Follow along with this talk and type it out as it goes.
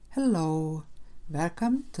Hello,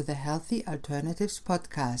 welcome to the Healthy Alternatives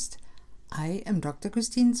podcast. I am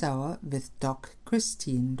DocChristine Sauer with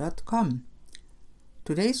DocChristine.com.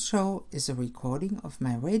 Today's show is a recording of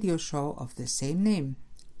my radio show of the same name.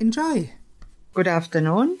 Enjoy! Good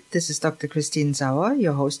afternoon, this is Dr. Christine Sauer,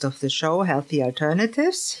 your host of the show Healthy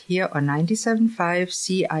Alternatives, here on 97.5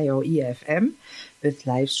 CIOE FM with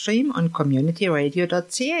live stream on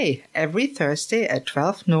communityradio.ca every Thursday at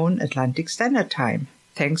 12 noon Atlantic Standard Time.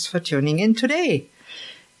 Thanks for tuning in today.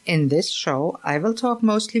 In this show, I will talk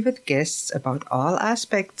mostly with guests about all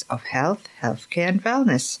aspects of health, healthcare, and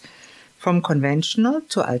wellness, from conventional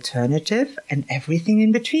to alternative and everything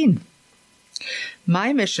in between.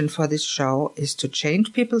 My mission for this show is to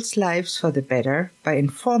change people's lives for the better by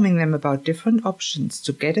informing them about different options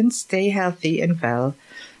to get and stay healthy and well,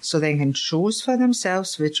 so they can choose for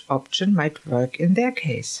themselves which option might work in their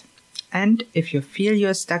case. And if you feel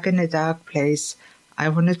you're stuck in a dark place, I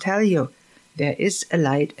want to tell you, there is a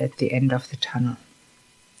light at the end of the tunnel.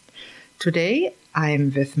 Today,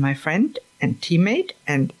 I'm with my friend and teammate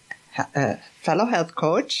and fellow health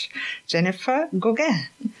coach, Jennifer Goguen.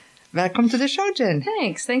 Welcome to the show, Jen.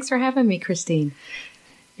 Thanks for having me, Christine.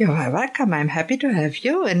 You're welcome. I'm happy to have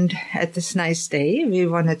you. And at this nice day, we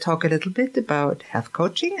want to talk a little bit about health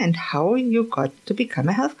coaching and how you got to become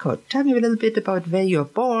a health coach. Tell me a little bit about where you were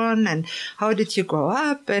born and how did you grow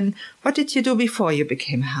up and what did you do before you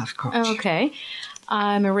became a health coach? Okay.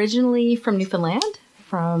 I'm originally from Newfoundland,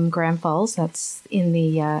 from Grand Falls. That's in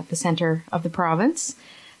the center of the province.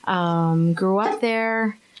 Grew up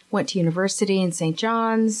there, went to university in St.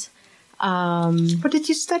 John's. What did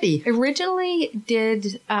you study? Originally,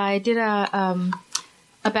 I did a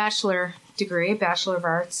bachelor degree, a Bachelor of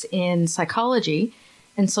Arts in psychology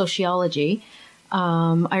and sociology.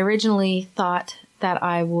 I originally thought that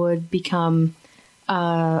I would become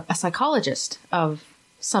a psychologist of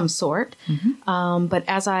some sort. Mm-hmm. But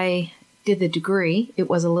as I did the degree,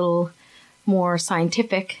 it was a little more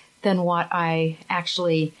scientific than what I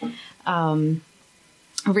actually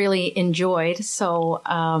really enjoyed. So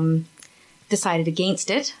decided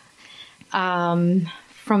against it. From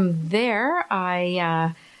there,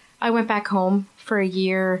 I went back home for a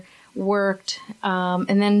year, worked,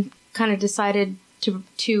 and then kind of decided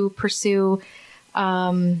to pursue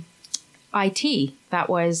IT. That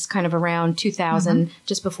was kind of around 2000, mm-hmm.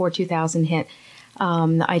 just before 2000 hit.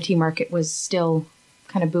 The IT market was still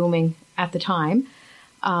kind of booming at the time.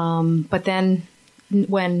 But then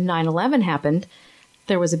when 9/11 happened,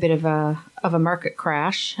 there was a bit of a market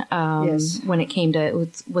crash Yes. when it came to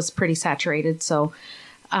it was pretty saturated. So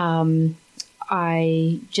I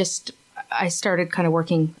started kind of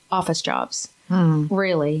working office jobs,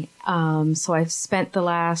 really. So I've spent the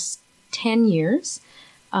last 10 years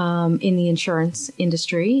in the insurance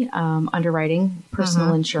industry, underwriting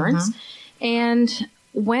personal insurance. And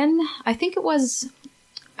when I think it was,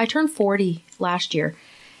 I turned 40 last year,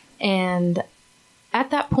 and at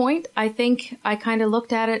that point, I think I kind of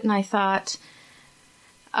looked at it and I thought,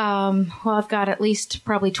 well, I've got at least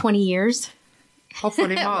probably 20 years.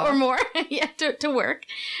 Hopefully more. or more, yeah, to work.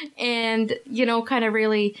 And, kind of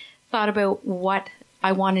really thought about what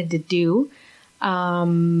I wanted to do.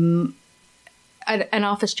 An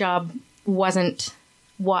office job wasn't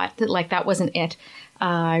that wasn't it.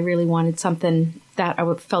 I really wanted something that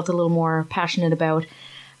I felt a little more passionate about.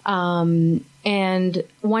 And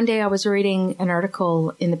one day I was reading an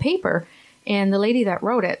article in the paper, and the lady that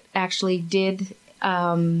wrote it actually did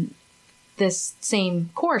this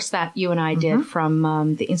same course that you and I did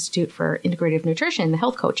from the Institute for Integrative Nutrition, the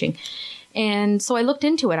health coaching. And so I looked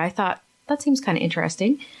into it. I thought, that seems kind of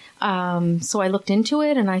interesting. So I looked into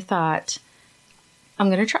it and I thought, I'm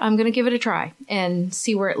going to give it a try and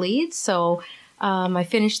see where it leads. So I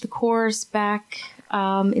finished the course back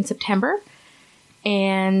in September.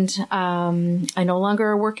 And I no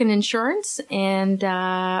longer work in insurance, and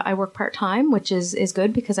I work part-time, which is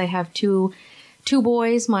good because I have two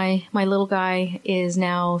boys. My little guy is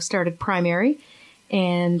now started primary,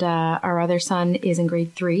 and our other son is in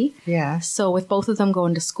grade 3. Yeah. So with both of them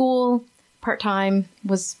going to school, part-time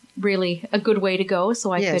was really a good way to go,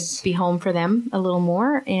 so I could be home for them a little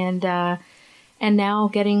more. And now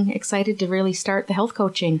getting excited to really start the health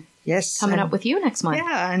coaching. Yes. Coming up with you next month.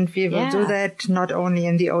 Yeah, and we will do that not only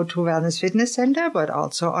in the O2 Wellness Fitness Center, but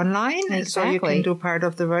also online. Exactly. So you can do part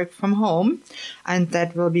of the work from home. And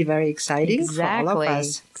that will be very exciting for all of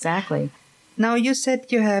us. Exactly. Now, you said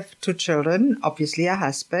you have 2 children, obviously a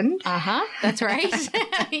husband. That's right.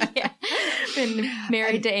 Yeah. Been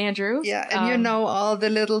married to Andrew. Yeah, and you know all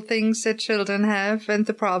the little things that children have and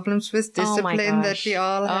the problems with discipline that we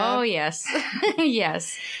all have. Oh, yes.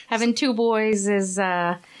 Yes. Having 2 boys is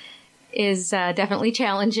is definitely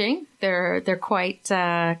challenging. They're quite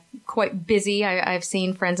busy. I've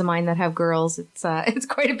seen friends of mine that have girls. It's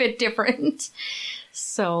quite a bit different.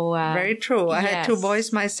 So very true. I yes. had 2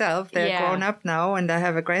 boys myself. They're grown up now, and I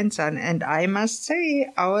have a grandson. And I must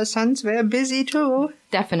say, our sons were busy too.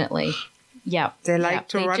 Definitely. Yeah. They like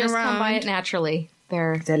to run around. They just come by it naturally.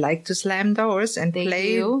 They like to slam doors and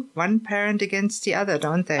play one parent against the other,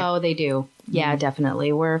 don't they? Oh, they do. Yeah,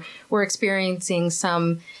 definitely. We're experiencing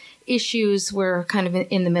some issues. We're kind of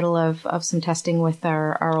in the middle of some testing with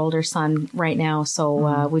our older son right now.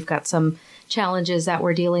 So we've got some challenges that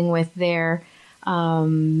we're dealing with there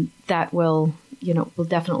that will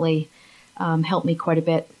definitely help me quite a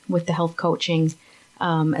bit with the health coaching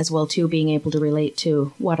as well, too, being able to relate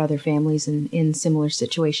to what other families in similar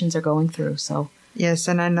situations are going through. So. Yes,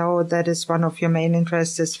 and I know that is one of your main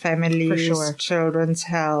interests is families, children's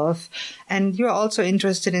health. And you're also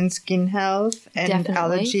interested in skin health and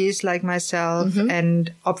allergies like myself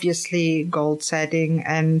and obviously goal setting.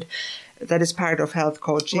 And that is part of health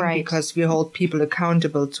coaching because we hold people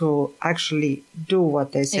accountable to actually do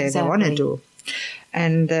what they say they want to do.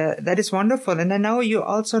 And that is wonderful. And I know you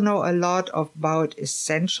also know a lot about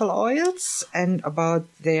essential oils and about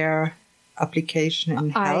their application in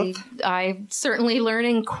health. I'm certainly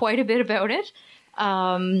learning quite a bit about it.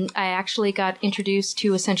 I actually got introduced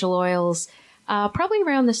to essential oils probably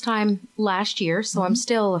around this time last year, so I'm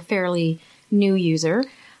still a fairly new user.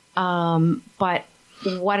 But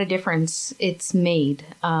what a difference it's made.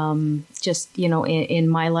 Just, in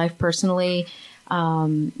my life personally,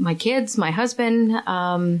 my kids, my husband.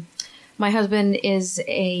 My husband is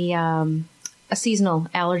a seasonal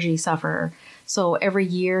allergy sufferer. So every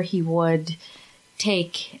year he would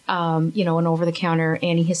take, an over-the-counter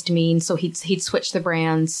antihistamine. So he'd switch the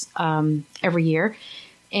brands every year.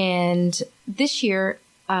 And this year,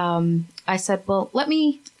 I said, well,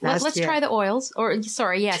 let's try the oils.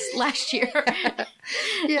 Last year.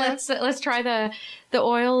 Let's try the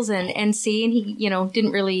oils and see. And he,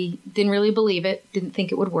 didn't really believe it. Didn't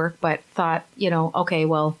think it would work, but thought, okay,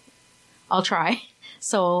 well, I'll try.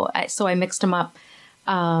 So I mixed them up.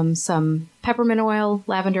 Some peppermint oil,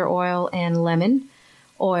 lavender oil, and lemon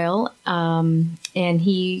oil. And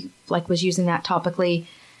he was using that topically.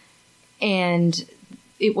 And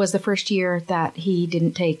it was the first year that he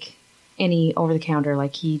didn't take any over the counter.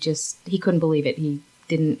 He couldn't believe it. He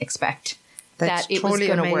didn't expect that it was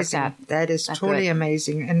going to work. That is truly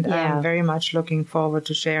amazing. And I'm very much looking forward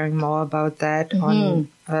to sharing more about that on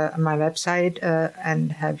my website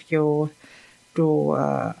and have you do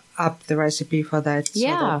up the recipe for that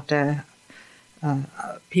so that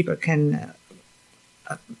people can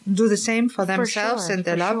do the same for themselves and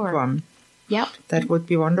their loved one. Yep. That would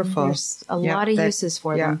be wonderful. There's a lot of uses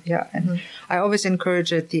for them. Yeah. And I always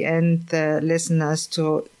encourage at the end the listeners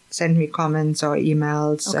to send me comments or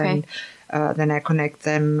emails and then I connect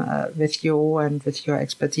them with you and with your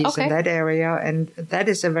expertise in that area. And that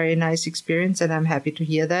is a very nice experience and I'm happy to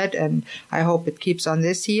hear that. And I hope it keeps on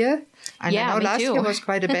this year. And I know last year was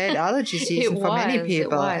quite a bad allergy season for many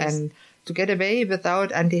people. And to get away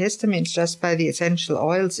without antihistamines just by the essential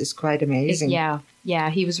oils is quite amazing.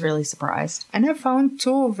 Yeah, he was really surprised. And I found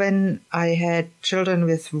too, when I had children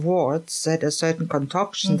with warts, that a certain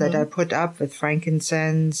concoction that I put up with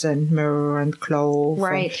frankincense and myrrh and clove.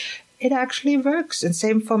 Right. It actually works. And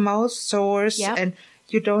same for mouth sores. And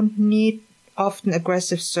you don't need often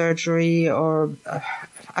aggressive surgery or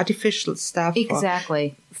artificial stuff.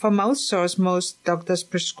 Exactly. For mouth sores, most doctors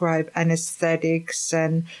prescribe anesthetics.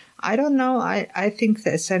 And I don't know, I think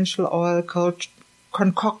the essential oil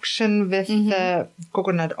concoction with the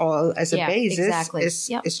coconut oil as a basis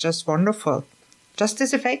is just wonderful. Just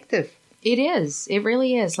as effective. It is. It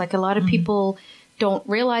really is. A lot of people don't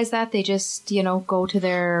realize that. They just, go to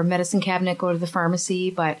their medicine cabinet, go to the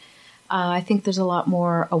pharmacy. But I think there's a lot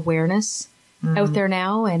more awareness out there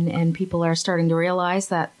now. And people are starting to realize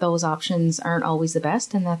that those options aren't always the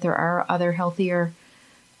best and that there are other healthier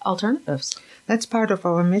alternatives. That's part of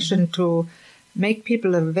our mission to make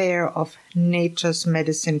people aware of nature's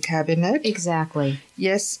medicine cabinet. Exactly.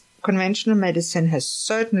 Yes, conventional medicine has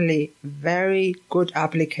certainly very good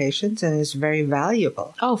applications and is very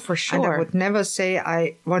valuable. Oh, for sure. And I would never say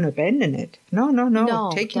I want to abandon it.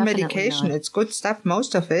 No. Take your medication. Not. It's good stuff,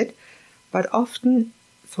 most of it. But often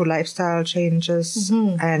through lifestyle changes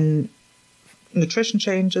and nutrition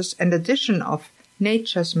changes and addition of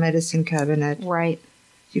nature's medicine cabinet. Right.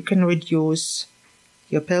 You can reduce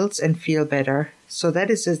your pills and feel better. So that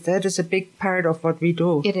is a big part of what we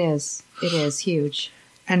do. It is. It is huge.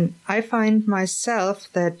 And I find myself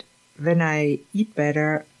that when I eat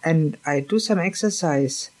better and I do some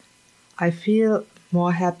exercise, I feel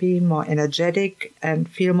more happy, more energetic, and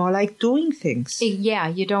feel more like doing things. Yeah,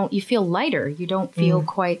 you feel lighter. You don't feel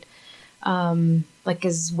quite like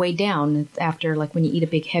as weighed down after, like when you eat a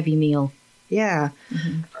big heavy meal. Yeah.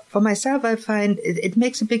 For myself, I find it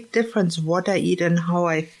makes a big difference what I eat and how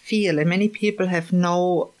I feel. And many people have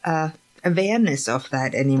no awareness of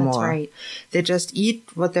that anymore. That's right. They just eat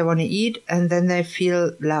what they want to eat, and then they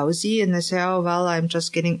feel lousy, and they say, oh, well, I'm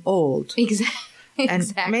just getting old. Exactly.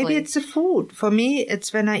 And maybe it's the food. For me,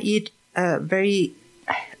 it's when I eat a very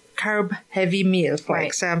carb-heavy meal. For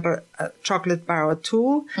example, a chocolate bar or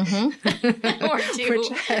two. Or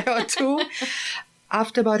two.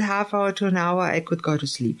 After about half hour to an hour, I could go to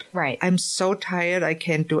sleep. Right. I'm so tired, I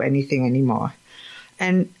can't do anything anymore.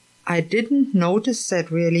 And I didn't notice that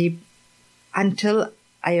really until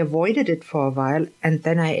I avoided it for a while, and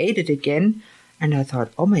then I ate it again, and I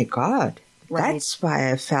thought, oh my God, that's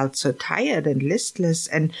why I felt so tired and listless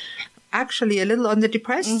and actually a little on the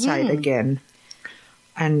depressed side again.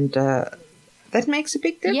 And that makes a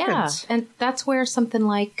big difference. Yeah, and that's where something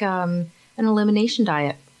like an elimination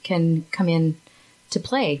diet can come in to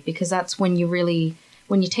play, because that's when you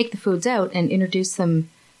take the foods out and introduce them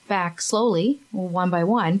back slowly, one by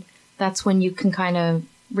one, that's when you can kind of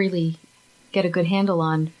really get a good handle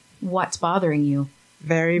on what's bothering you.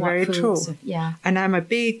 Very, very true. Yeah. And I'm a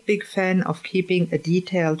big, big fan of keeping a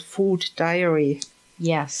detailed food diary.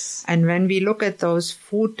 Yes. And when we look at those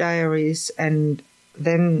food diaries, and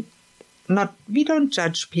then we don't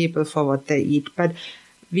judge people for what they eat, but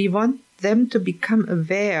we want them to become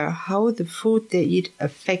aware how the food they eat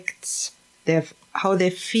affects how they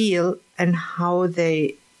feel and how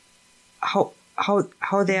they are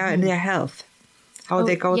in their health, how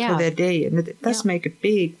they go through their day. And it does make a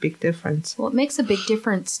big, big difference. Well, it makes a big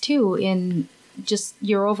difference, too, in just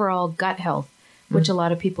your overall gut health, which a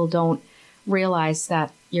lot of people don't realize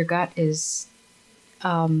that your gut is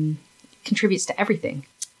contributes to everything.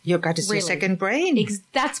 Your gut is your second brain.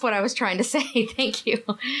 That's what I was trying to say. Thank you.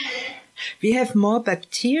 We have more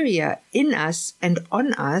bacteria in us and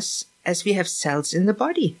on us as we have cells in the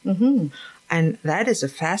body. And that is a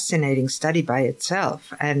fascinating study by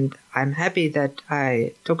itself. And I'm happy that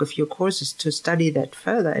I took a few courses to study that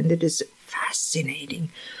further. And it is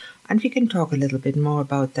fascinating. And we can talk a little bit more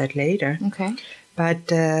about that later. Okay.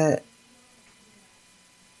 But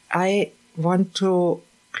I want to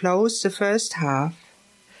close the first half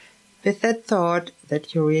with that thought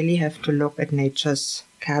that you really have to look at nature's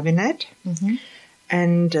cabinet.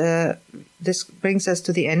 And this brings us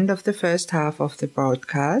to the end of the first half of the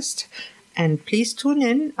broadcast. And please tune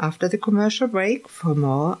in after the commercial break for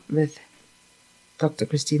more with Dr.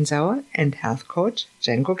 Christine Sauer and health coach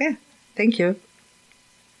Jen Goguen. Thank you.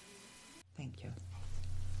 Thank you.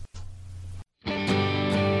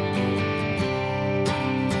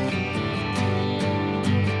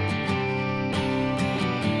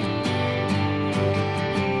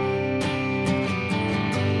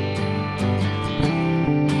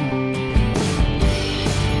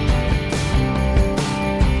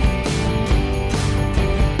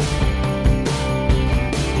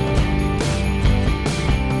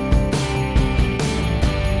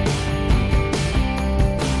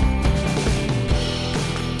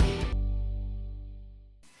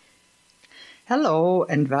 Hello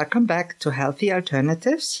and welcome back to Healthy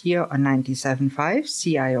Alternatives here on 97.5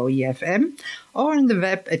 CIOE FM or on the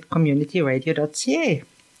web at communityradio.ca.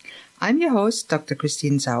 I'm your host, Dr.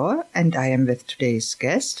 Christine Sauer, and I am with today's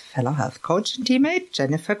guest, fellow health coach and teammate,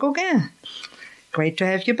 Jennifer Goguen. Great to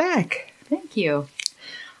have you back. Thank you.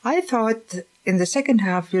 I thought in the second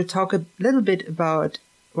half we'll talk a little bit about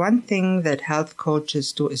one thing that health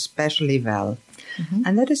coaches do especially well.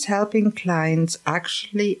 And that is helping clients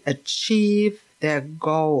actually achieve their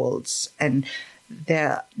goals and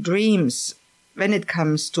their dreams when it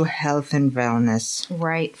comes to health and wellness.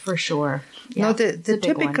 Right, for sure. Yeah, now, the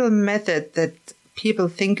typical method that people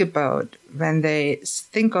think about when they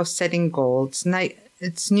think of setting goals,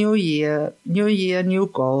 it's new year, new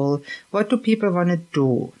goal. What do people want to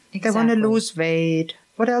do? Exactly. They want to lose weight.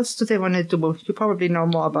 What else do they want to do? You probably know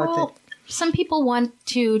more about it. Some people want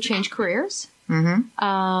to change careers.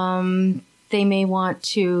 They may want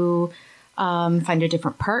to find a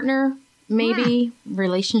different partner, maybe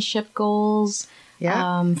relationship goals,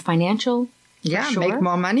 financial. Yeah, sure. Make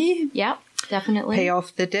more money. Yeah, definitely. Pay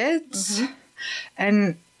off the debts.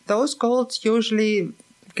 And those goals usually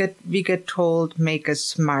we get told make a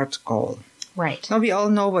SMART goal. Right. Now we all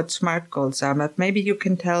know what SMART goals are, but maybe you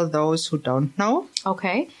can tell those who don't know.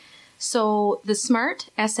 Okay. So the SMART,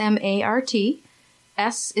 S-M-A-R-T,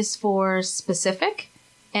 S is for specific,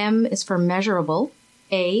 M is for measurable,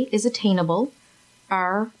 A is attainable,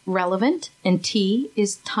 are relevant and T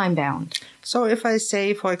is time-bound. So if I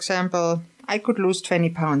say, for example, I could lose 20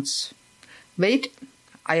 pounds weight,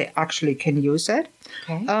 I actually can use it.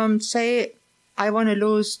 Okay. Say I want to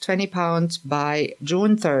lose 20 pounds by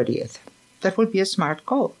June 30th. That would be a smart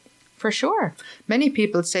goal. For sure. Many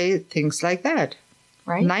people say things like that.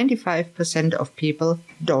 Right? 95% of people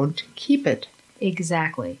don't keep it.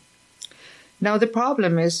 Exactly. Now, the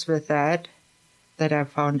problem is with that I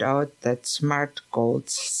found out that smart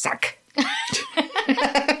goals suck.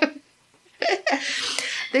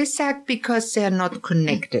 They suck because they are not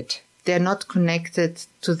connected. They're not connected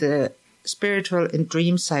to the spiritual and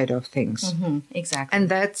dream side of things. Mm-hmm. Exactly.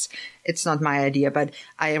 And it's not my idea, but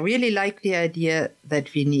I really like the idea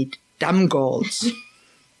that we need dumb goals.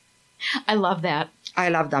 I love that. I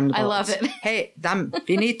love dumb goals. I love it. Hey, dumb.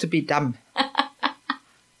 We need to be dumb.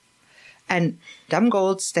 And dumb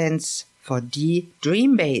goals stands for D,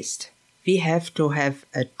 dream-based. We have to have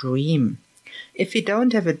a dream. If we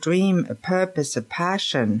don't have a dream, a purpose, a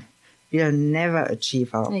passion, we'll never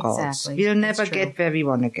achieve our goals. We'll never get where we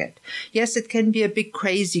want to get. Yes, it can be a big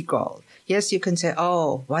crazy goal. Yes, you can say,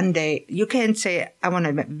 oh, one day, you can't say, I want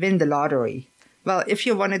to win the lottery. Well, if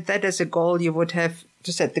you wanted that as a goal, you would have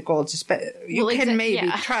to set the goals. You can maybe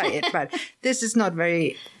try it, but this is not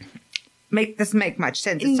doesn't make much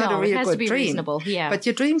sense. It's not a real good dream. Reasonable. Yeah. But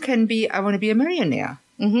your dream can be, I want to be a millionaire.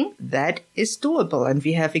 Mm-hmm. That is doable. And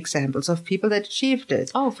we have examples of people that achieved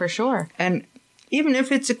it. Oh, for sure. And even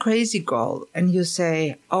if it's a crazy goal and you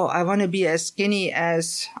say, oh, I want to be as skinny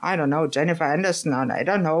as, I don't know, Jennifer Aniston, and I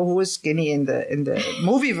don't know who is skinny in the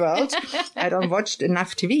movie world. I don't watch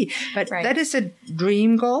enough TV. But that is a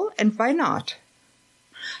dream goal, and why not?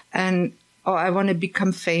 And, oh, I want to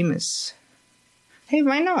become famous. Hey,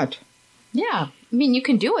 why not? Yeah. I mean, you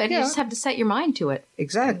can do it. Yeah. You just have to set your mind to it.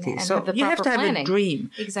 Exactly. And so you have to have a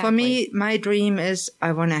dream. Exactly. For me, my dream is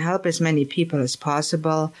I want to help as many people as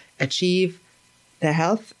possible achieve their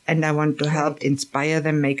health, and I want to help inspire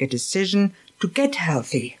them make a decision to get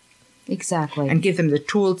healthy. Exactly. And give them the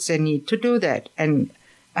tools they need to do that. And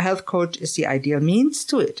a health coach is the ideal means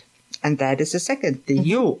to it. And that is the second, the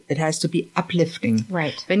you. It has to be uplifting.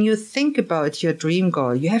 Right. When you think about your dream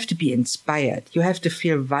goal, you have to be inspired. You have to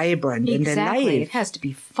feel vibrant and alive. Exactly. It has to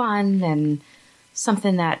be fun and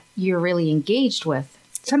something that you're really engaged with.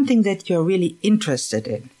 Something that you're really interested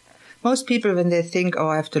in. Most people, when they think, oh,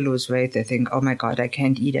 I have to lose weight, they think, oh my God, I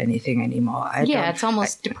can't eat anything anymore. It's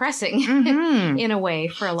almost depressing in a way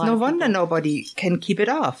for a lot of people. No wonder nobody can keep it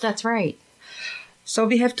off. That's right. So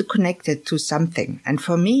we have to connect it to something. And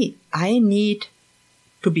for me, I need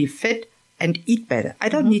to be fit and eat better. I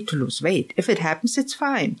don't need to lose weight. If it happens, it's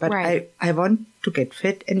fine. But I want to get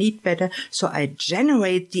fit and eat better. So I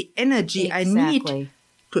generate the energy I need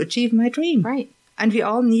to achieve my dream. Right. And we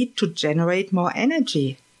all need to generate more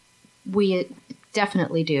energy. We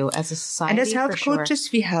definitely do as a society. And as health coaches,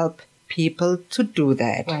 we help people to do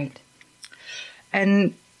that. Right.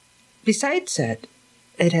 And besides that,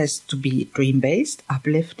 it has to be dream-based,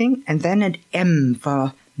 uplifting, and then an M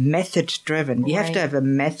for method-driven. We have to have a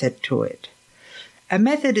method to it. A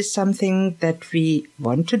method is something that we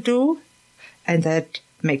want to do and that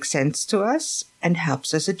makes sense to us and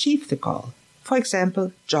helps us achieve the goal. For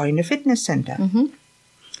example, join a fitness center. Mm-hmm.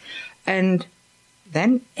 And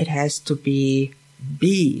then it has to be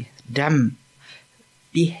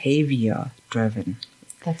behavior-driven.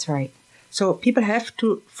 That's right. So people have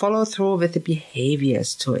to follow through with the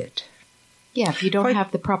behaviors to it. Yeah, if you don't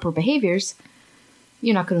have the proper behaviors,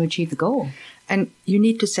 you're not going to achieve the goal. And you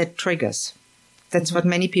need to set triggers. That's what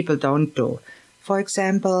many people don't do. For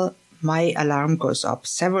example, my alarm goes up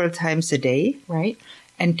several times a day. Right.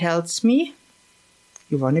 And tells me,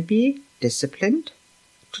 you want to be disciplined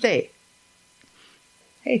today.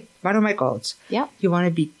 Hey, one of my goals. Yeah. You want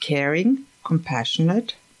to be caring,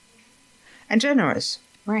 compassionate, and generous.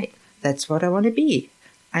 Right. That's what I want to be.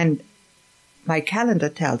 And my calendar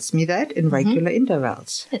tells me that in regular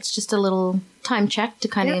intervals. It's just a little time check to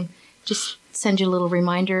kind of just send you a little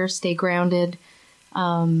reminder, stay grounded,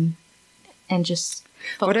 and just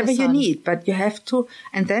focus whatever you need. But you have to.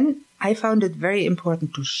 And then I found it very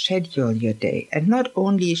important to schedule your day. And not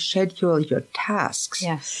only schedule your tasks,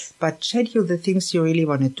 but schedule the things you really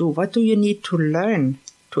want to do. What do you need to learn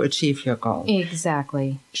to achieve your goal?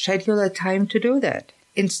 Exactly. Schedule a time to do that.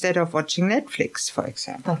 Instead of watching Netflix, for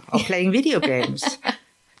example, or playing video games.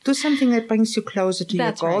 Do something that brings you closer to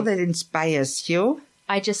your goal, that inspires you.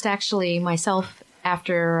 I just actually, myself,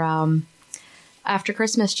 after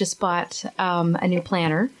Christmas, just bought a new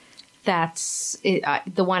planner. that's it,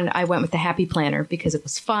 the one I went with the Happy Planner because it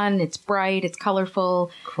was fun. It's bright. It's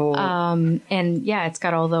colorful. Cool. And yeah, it's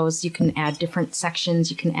got all those. You can add different sections.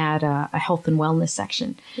 You can add a health and wellness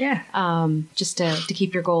section. Yeah. Just to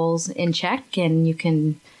keep your goals in check. And you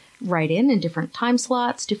can write in different time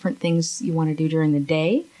slots, different things you want to do during the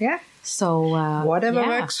day. Yeah. So whatever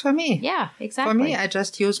works for me. Yeah, exactly. For me, I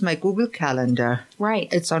just use my Google Calendar. Right.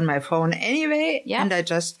 It's on my phone anyway, and I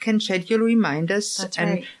just can schedule reminders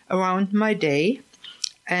around my day.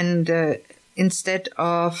 And instead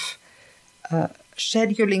of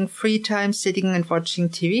scheduling free time sitting and watching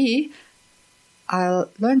TV, I'll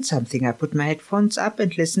learn something. I put my headphones up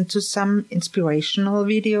and listen to some inspirational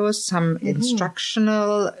videos, some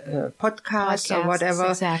instructional podcasts or whatever.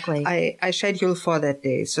 Exactly. I schedule for that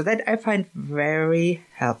day. So that I find very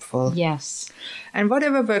helpful. Yes. And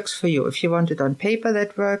whatever works for you. If you want it on paper,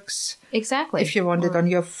 that works. Exactly. If you want it on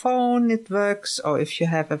your phone, it works. Or if you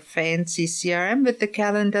have a fancy CRM with the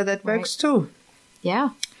calendar, that works too. Yeah.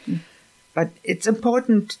 But it's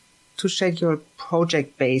important to schedule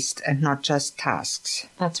project-based and not just tasks.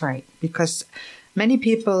 That's right. Because many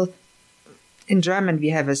people, in German we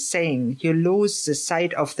have a saying, you lose the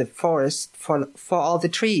sight of the forest for all the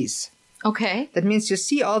trees. Okay. That means you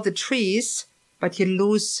see all the trees, but you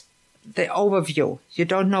lose the overview. You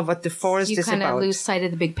don't know what the forest is about. You kind of lose sight of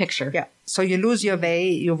the big picture. Yeah. So you lose your way,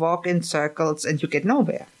 you walk in circles, and you get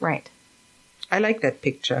nowhere. Right. I like that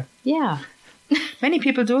picture. Yeah. Many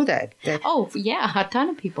people do that. Oh, yeah, a ton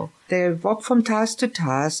of people. They walk from task to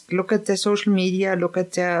task, look at their social media,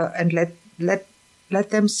 and let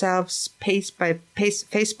themselves pace by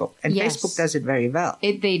Facebook. And Facebook does it very well.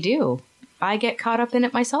 They do. I get caught up in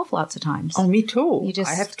it myself lots of times. Oh, me too. You just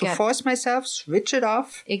I have to force myself, switch it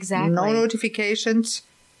off. Exactly. No notifications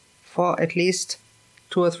for at least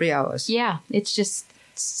 2 or 3 hours. Yeah, it's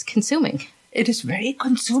consuming. It is very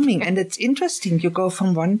consuming, and it's interesting. You go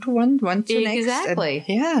from one to next. Exactly.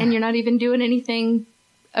 And, and you're not even doing anything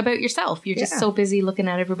about yourself. You're just so busy looking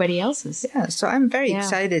at everybody else's. Yeah, so I'm very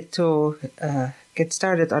excited to get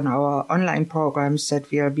started on our online programs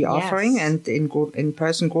that we'll be offering, and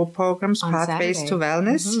in-person group programs, on Pathways Saturday. to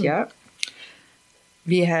Wellness. Yeah.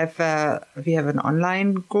 We have an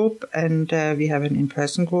online group and we have an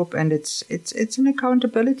in-person group, and it's an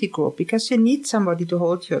accountability group because you need somebody to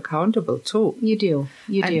hold you accountable too. You do.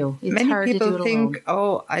 It's many hard people to do it think, alone.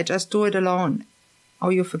 "Oh, I just do it alone." Oh,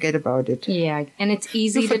 you forget about it. Yeah, and it's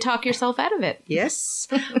easy to talk yourself out of it. Yes.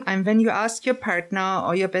 And when you ask your partner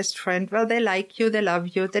or your best friend, well, they like you, they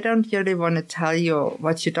love you, they don't really want to tell you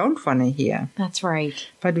what you don't want to hear. That's right.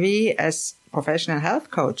 But we, as professional health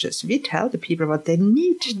coaches, we tell the people what they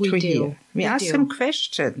need to hear. We ask them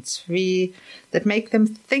questions that make them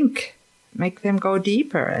think, make them go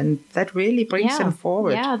deeper, and that really brings them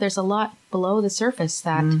forward. Yeah, there's a lot below the surface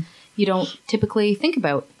that you don't typically think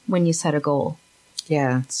about when you set a goal.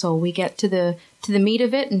 Yeah. So we get to the meat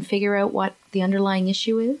of it and figure out what the underlying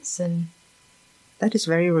issue is, and that is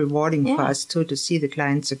very rewarding for us too, to see the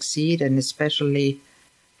client succeed, and especially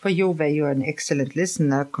for you, where you're an excellent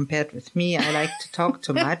listener compared with me. I like to talk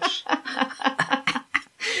too much.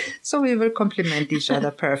 So we will complement each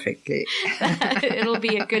other perfectly. It'll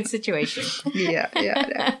be a good situation.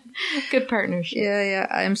 Yeah. Good partnership. Yeah.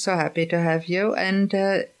 I'm so happy to have you, and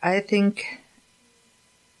I think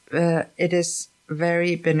it is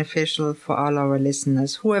very beneficial for all our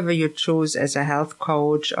listeners, whoever you choose as a health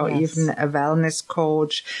coach or even a wellness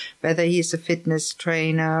coach, whether he's a fitness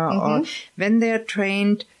trainer or when they're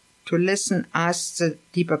trained to listen, ask the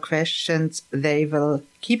deeper questions, they will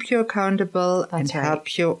keep you accountable and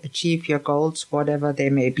help you achieve your goals, whatever they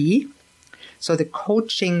may be. So the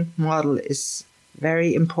coaching model is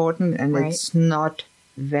very important, and it's not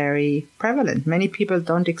very prevalent. Many people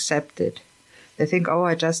don't accept it. They think, oh,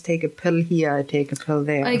 I just take a pill here, I take a pill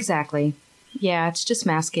there. Exactly. Yeah, it's just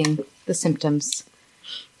masking the symptoms.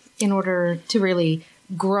 In order to really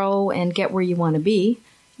grow and get where you want to be,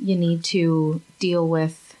 you need to deal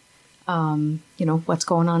with, what's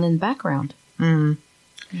going on in the background. Yeah,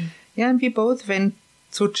 and we both went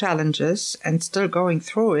through challenges and still going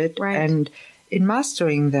through it. Right. And in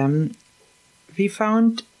mastering them, we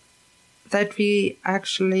found that we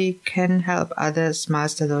actually can help others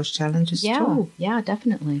master those challenges too. Yeah,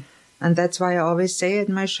 definitely. And that's why I always say at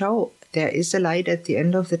my show, there is a light at the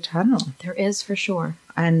end of the tunnel. There is, for sure.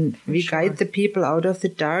 And we guide the people out of the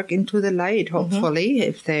dark into the light, hopefully,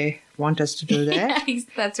 if they want us to do that. Yeah,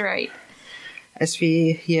 that's right. As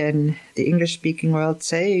we here in the English-speaking world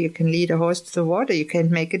say, you can lead a horse to the water, you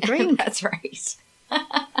can't make it drink. That's right.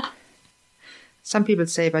 Some people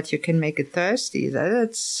say, but you can make it thirsty.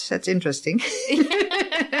 That's interesting.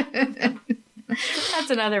 That's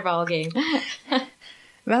That's another ball game.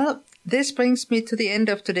 Well, this brings me to the end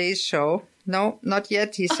of today's show. No, not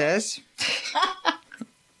yet, he says.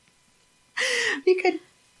 We can...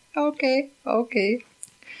 Okay.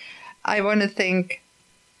 I want to thank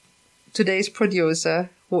today's producer,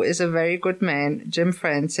 who is a very good man, Jim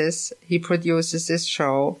Francis. He produces this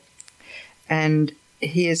show, and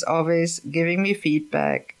he is always giving me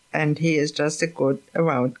feedback, and he is just a good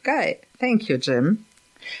around guy. Thank you, Jim.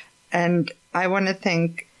 And I want to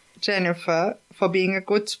thank Jennifer for being a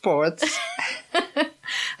good sport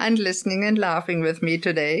and listening and laughing with me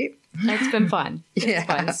today. It's been fun. Yeah.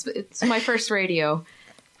 Fun. It's my first radio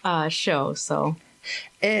show, so.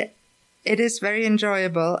 It is very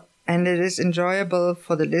enjoyable, and it is enjoyable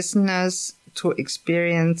for the listeners to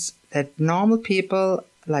experience that normal people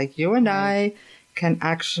like you and I can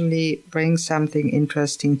actually bring something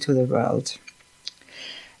interesting to the world.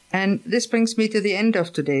 And this brings me to the end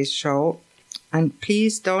of today's show. And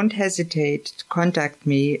please don't hesitate to contact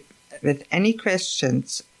me with any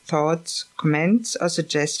questions, thoughts, comments, or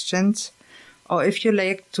suggestions. Or if you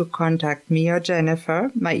like to contact me or Jennifer,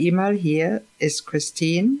 my email here is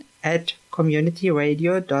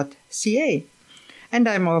christine@communityradio.ca. And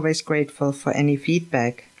I'm always grateful for any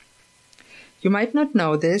feedback. You might not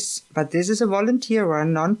know this, but this is a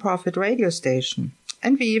volunteer-run non-profit radio station.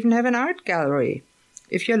 And we even have an art gallery.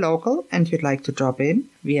 If you're local and you'd like to drop in,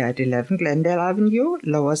 we are at 11 Glendale Avenue,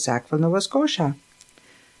 Lower Sackville, Nova Scotia.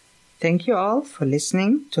 Thank you all for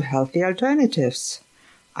listening to Healthy Alternatives.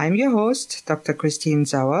 I'm your host, Dr. Christine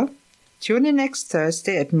Sauer. Tune in next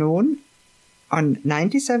Thursday at noon on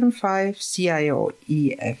 97.5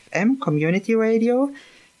 CIOE FM Community Radio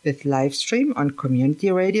with live stream on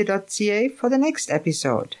communityradio.ca for the next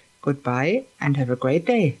episode. Goodbye and have a great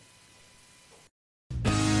day.